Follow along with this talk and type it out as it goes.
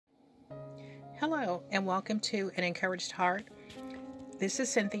Hello, and welcome to An Encouraged Heart. This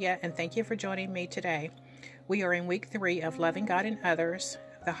is Cynthia, and thank you for joining me today. We are in week 3 of Loving God and Others,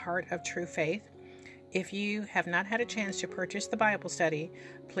 the Heart of True Faith. If you have not had a chance to purchase the Bible study,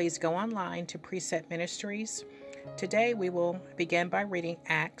 please go online to Precept Ministries. Today we will begin by reading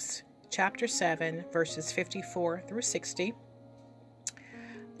Acts chapter 7, verses 54 through 60.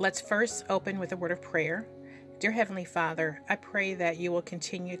 Let's first open with a word of prayer. Dear Heavenly Father, I pray that you will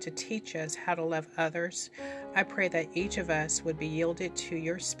continue to teach us how to love others. I pray that each of us would be yielded to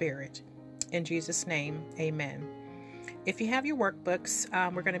your Spirit. In Jesus' name, amen. If you have your workbooks,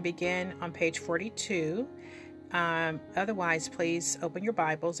 we're going to begin on page 42. Otherwise, please open your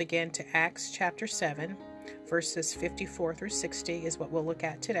Bibles again to Acts chapter 7, verses 54 through 60 is what we'll look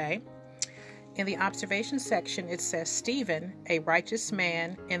at today. In the observation section, it says, Stephen, a righteous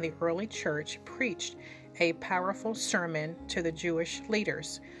man in the early church, preached a powerful sermon to the Jewish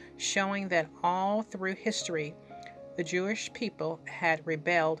leaders, showing that all through history, the Jewish people had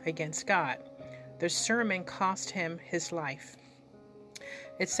rebelled against God. The sermon cost him his life.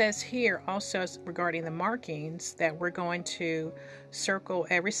 It says here also regarding the markings that we're going to circle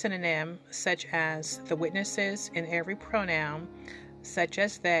every synonym, such as the witnesses, and every pronoun, such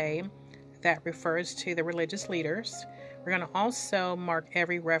as they, that refers to the religious leaders. We're going to also mark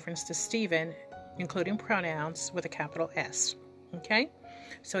every reference to Stephen, including pronouns, with a capital S. Okay?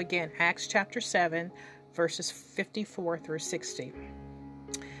 So again, Acts chapter 7, verses 54 through 60.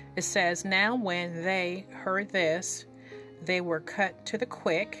 It says, Now when they heard this, they were cut to the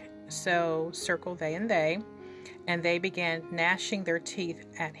quick, so circle they, and they began gnashing their teeth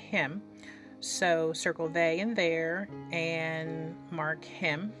at him. So circle they and there, and mark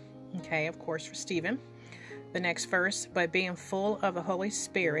him. Okay, of course, for Stephen. The next verse, but being full of the Holy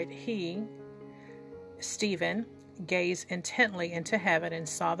Spirit, he, Stephen, gazed intently into heaven and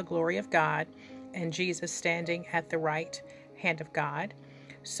saw the glory of God and Jesus standing at the right hand of God.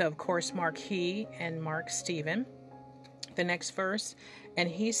 So, of course, mark he and mark Stephen. The next verse, and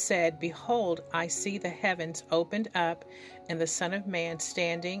he said, Behold, I see the heavens opened up and the Son of Man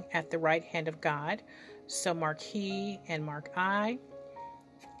standing at the right hand of God. So mark he and mark I.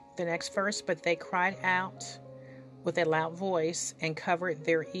 The next verse, but they cried out with a loud voice and covered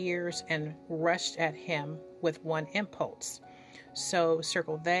their ears and rushed at him with one impulse. So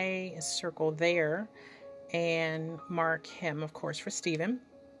circle they and circle there and mark him, of course, for Stephen.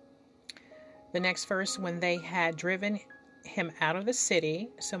 The next verse, when they had driven him out of the city,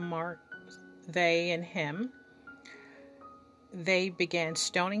 so mark they and him, they began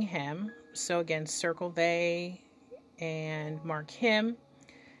stoning him. So again, circle they and mark him.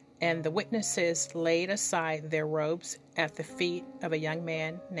 And the witnesses laid aside their robes at the feet of a young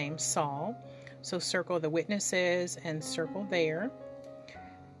man named Saul. So circle the witnesses and circle there.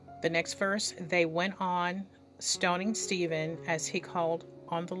 The next verse, they went on stoning Stephen as he called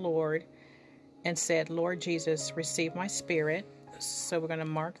on the Lord and said, Lord Jesus, receive my spirit. So we're going to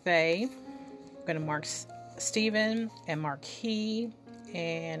mark they. We're going to mark Stephen and mark he,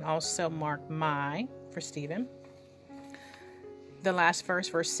 and also mark my for Stephen. The last verse,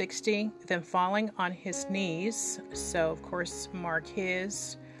 verse 60, then falling on his knees, so of course mark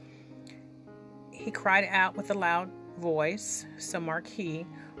his, he cried out with a loud voice, so mark he,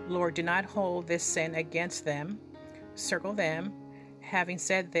 Lord, do not hold this sin against them, circle them. Having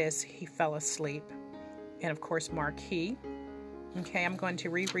said this, he fell asleep, and of course mark he. Okay, I'm going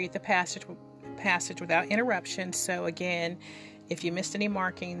to reread the passage without interruption, so again, if you missed any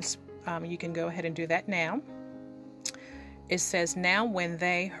markings, you can go ahead and do that now. It says, Now when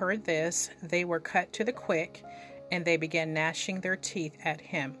they heard this, they were cut to the quick, and they began gnashing their teeth at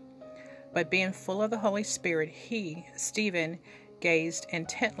him. But being full of the Holy Spirit, he, Stephen, gazed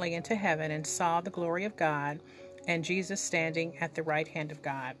intently into heaven and saw the glory of God, and Jesus standing at the right hand of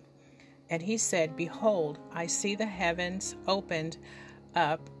God. And he said, Behold, I see the heavens opened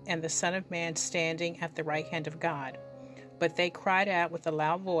up, and the Son of Man standing at the right hand of God. But they cried out with a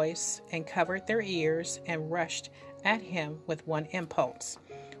loud voice, and covered their ears, and rushed at him with one impulse.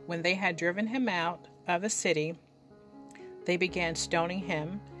 When they had driven him out of the city, they began stoning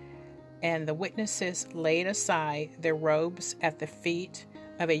him, and the witnesses laid aside their robes at the feet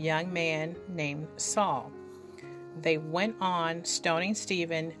of a young man named Saul. They went on stoning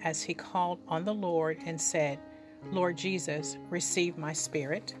Stephen as he called on the Lord and said, Lord Jesus, receive my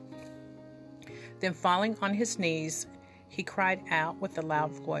spirit. Then falling on his knees, he cried out with a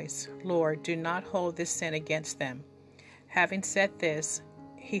loud voice, Lord, do not hold this sin against them. Having said this,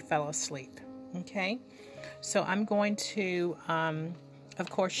 he fell asleep. Okay, so I'm going to, of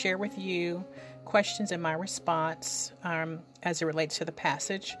course, share with you questions and my response as it relates to the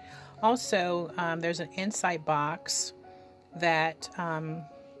passage. Also, there's an insight box that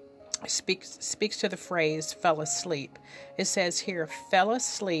speaks to the phrase fell asleep. It says here, fell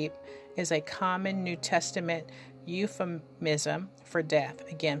asleep is a common New Testament euphemism for death.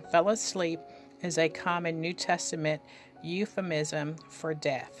 Again, fell asleep is a common New Testament euphemism for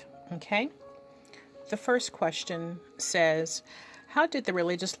death. Okay? The first question says, how did the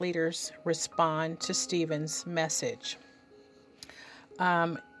religious leaders respond to Stephen's message?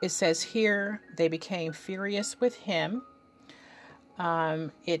 It says here, they became furious with him.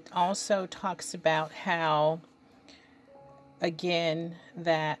 It also talks about how, again,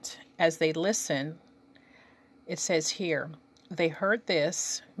 that as they listened, it says here, they heard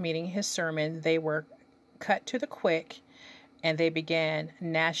this, meaning his sermon, they were cut to the quick, and they began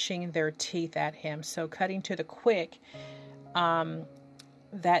gnashing their teeth at him. So cutting to the quick,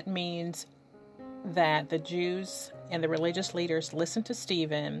 that means that the Jews and the religious leaders listened to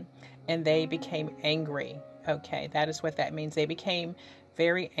Stephen and they became angry. Okay, that is what that means. They became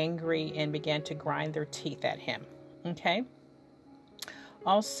very angry and began to grind their teeth at him. Okay.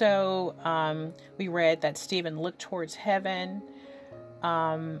 Also, we read that Stephen looked towards heaven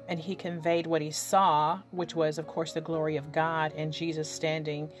and he conveyed what he saw, which was, of course, the glory of God and Jesus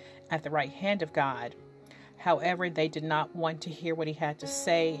standing at the right hand of God. However, they did not want to hear what he had to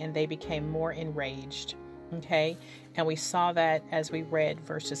say, and they became more enraged. Okay, and we saw that as we read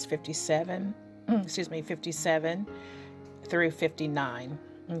verses 57 through 59.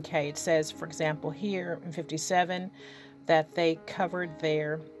 Okay, it says, for example, here in 57, that they covered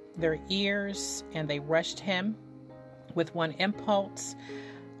their ears and they rushed him with one impulse.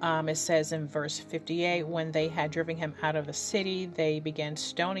 It says in verse 58, when they had driven him out of the city, they began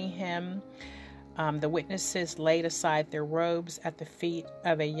stoning him. The witnesses laid aside their robes at the feet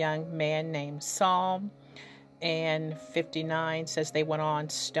of a young man named Saul. And 59 says they went on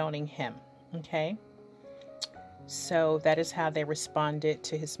stoning him. Okay? So that is how they responded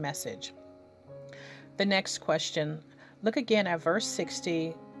to his message. The next question, look again at verse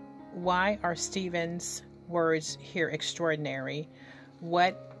 60. Why are Stephen's words here extraordinary?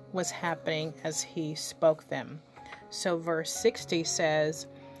 What was happening as he spoke them? So verse 60 says,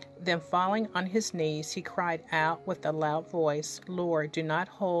 then falling on his knees, he cried out with a loud voice, Lord, do not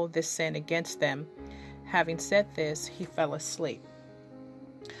hold this sin against them. Having said this, he fell asleep.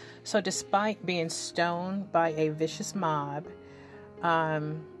 So despite being stoned by a vicious mob,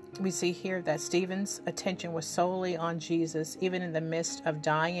 we see here that Stephen's attention was solely on Jesus. Even in the midst of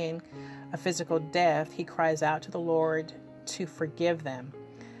dying a physical death, he cries out to the Lord to forgive them.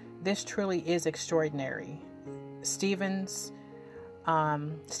 This truly is extraordinary. Stephen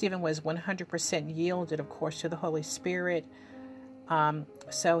was 100% yielded, of course, to the Holy Spirit.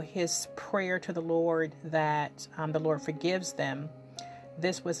 So his prayer to the Lord that the Lord forgives them,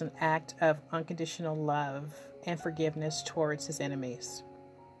 this was an act of unconditional love and forgiveness towards his enemies.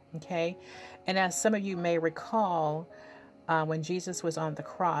 Okay? And as some of you may recall, when Jesus was on the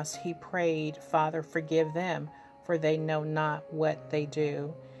cross, he prayed, Father, forgive them, for they know not what they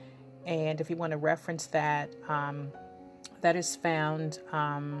do. And if you want to reference that, that is found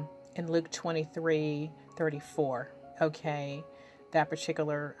in Luke 23:34. Okay, that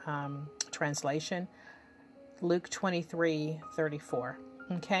particular translation, Luke 23:34.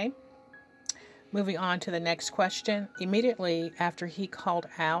 Okay, moving on to the next question. Immediately after he called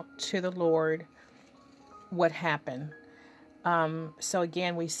out to the Lord, what happened? So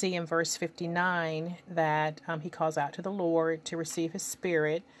again, we see in verse 59 that he calls out to the Lord to receive his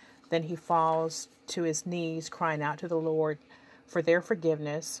spirit. Then he falls to his knees, crying out to the Lord for their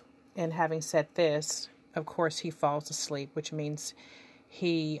forgiveness. And having said this, of course, he falls asleep, which means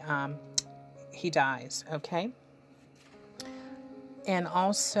he dies. Okay. And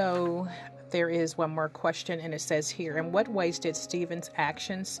also, there is one more question, and it says here, in what ways did Stephen's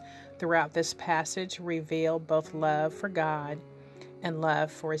actions throughout this passage reveal both love for God and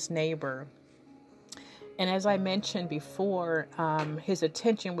love for his neighbor? And as I mentioned before, his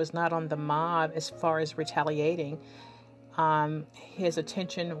attention was not on the mob as far as retaliating. His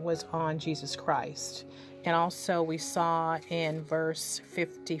attention was on Jesus Christ. And also we saw in verse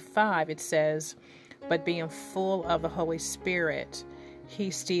 55, it says, but being full of the Holy Spirit, he,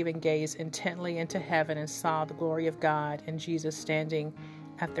 Stephen, gazed intently into heaven and saw the glory of God and Jesus standing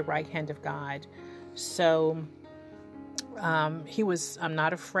at the right hand of God. So he was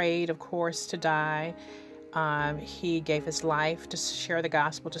not afraid, of course, to die. He gave his life to share the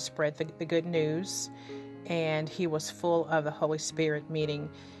gospel, to spread the good news, and he was full of the Holy Spirit, meaning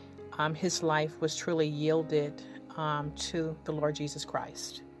his life was truly yielded to the Lord Jesus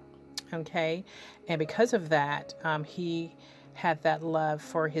Christ. Okay, and because of that, he had that love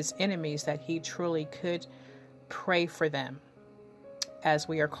for his enemies that he truly could pray for them, as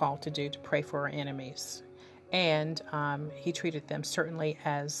we are called to do, to pray for our enemies. And he treated them certainly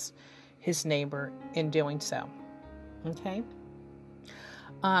as his neighbor in doing so. Okay.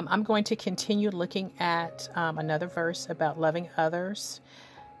 I'm going to continue looking at another verse about loving others.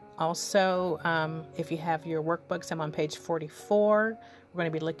 Also, if you have your workbooks, I'm on page 44. We're going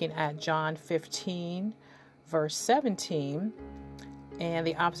to be looking at John 15, verse 17. And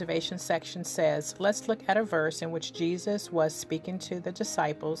the observation section says, let's look at a verse in which Jesus was speaking to the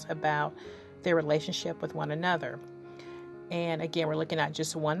disciples about their relationship with one another. And again, we're looking at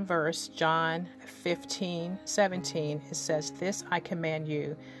just one verse, John 15, 17. It says, this I command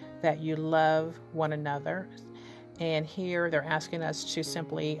you, that you love one another. And here they're asking us to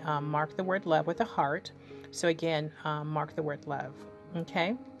simply mark the word love with a heart. So again, mark the word love.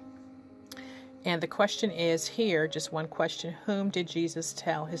 Okay. And the question is here, just one question, whom did Jesus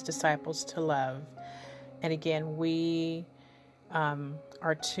tell his disciples to love? And again, we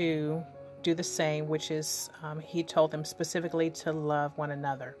are to do the same, which is he told them specifically to love one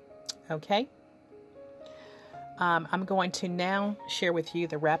another. Okay. I'm going to now share with you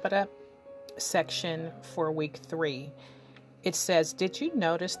the wrap it up section for week 3. It says, did you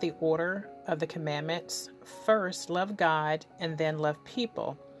notice the order of the commandments? First, love God and then love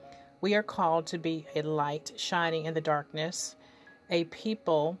people. We are called to be a light shining in the darkness, a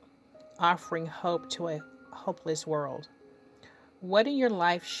people offering hope to a hopeless world. What in your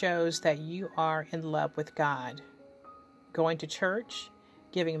life shows that you are in love with God? Going to church?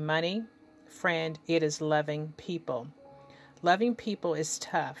 Giving money? Friend, it is loving people. Loving people is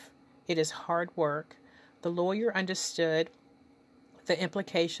tough. It is hard work. The lawyer understood the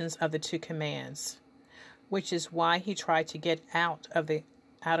implications of the 2 commands, which is why he tried to get out of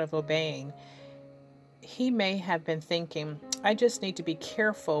obeying. He may have been thinking, I just need to be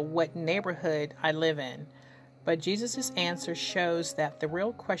careful what neighborhood I live in. But Jesus' answer shows that the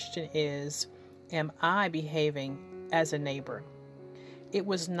real question is, am I behaving as a neighbor? It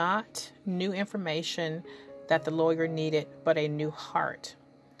was not new information that the lawyer needed, but a new heart.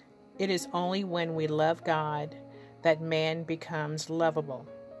 It is only when we love God that man becomes lovable.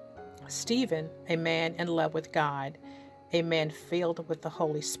 Stephen, a man in love with God, a man filled with the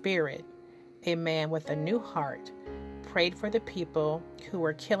Holy Spirit, a man with a new heart, prayed for the people who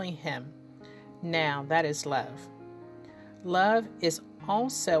were killing him. Now that is love. Love is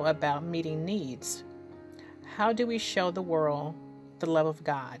also about meeting needs. How do we show the world the love of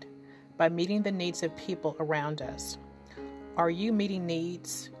God? By meeting the needs of people around us. Are you meeting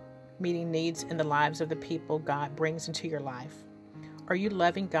needs in the lives of the people God brings into your life? Are you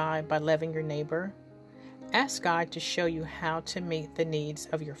loving God by loving your neighbor? Ask God to show you how to meet the needs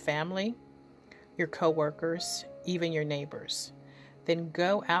of your family, your co-workers, even your neighbors. Then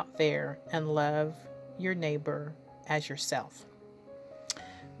go out there and love your neighbor as yourself.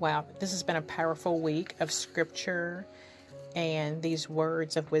 Wow, this has been a powerful week of scripture and these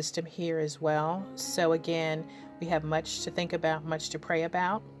words of wisdom here as well. So again, we have much to think about, much to pray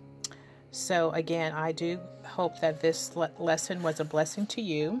about. So again, I do hope that this lesson was a blessing to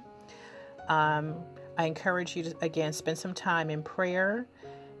you. I encourage you to, again, spend some time in prayer,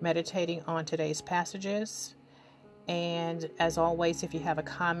 meditating on today's passages. And as always, if you have a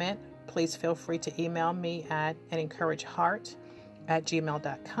comment, please feel free to email me at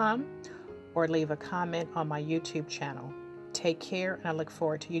anencourageheart@gmail.com or leave a comment on my YouTube channel. Take care, and I look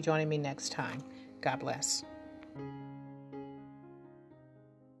forward to you joining me next time. God bless.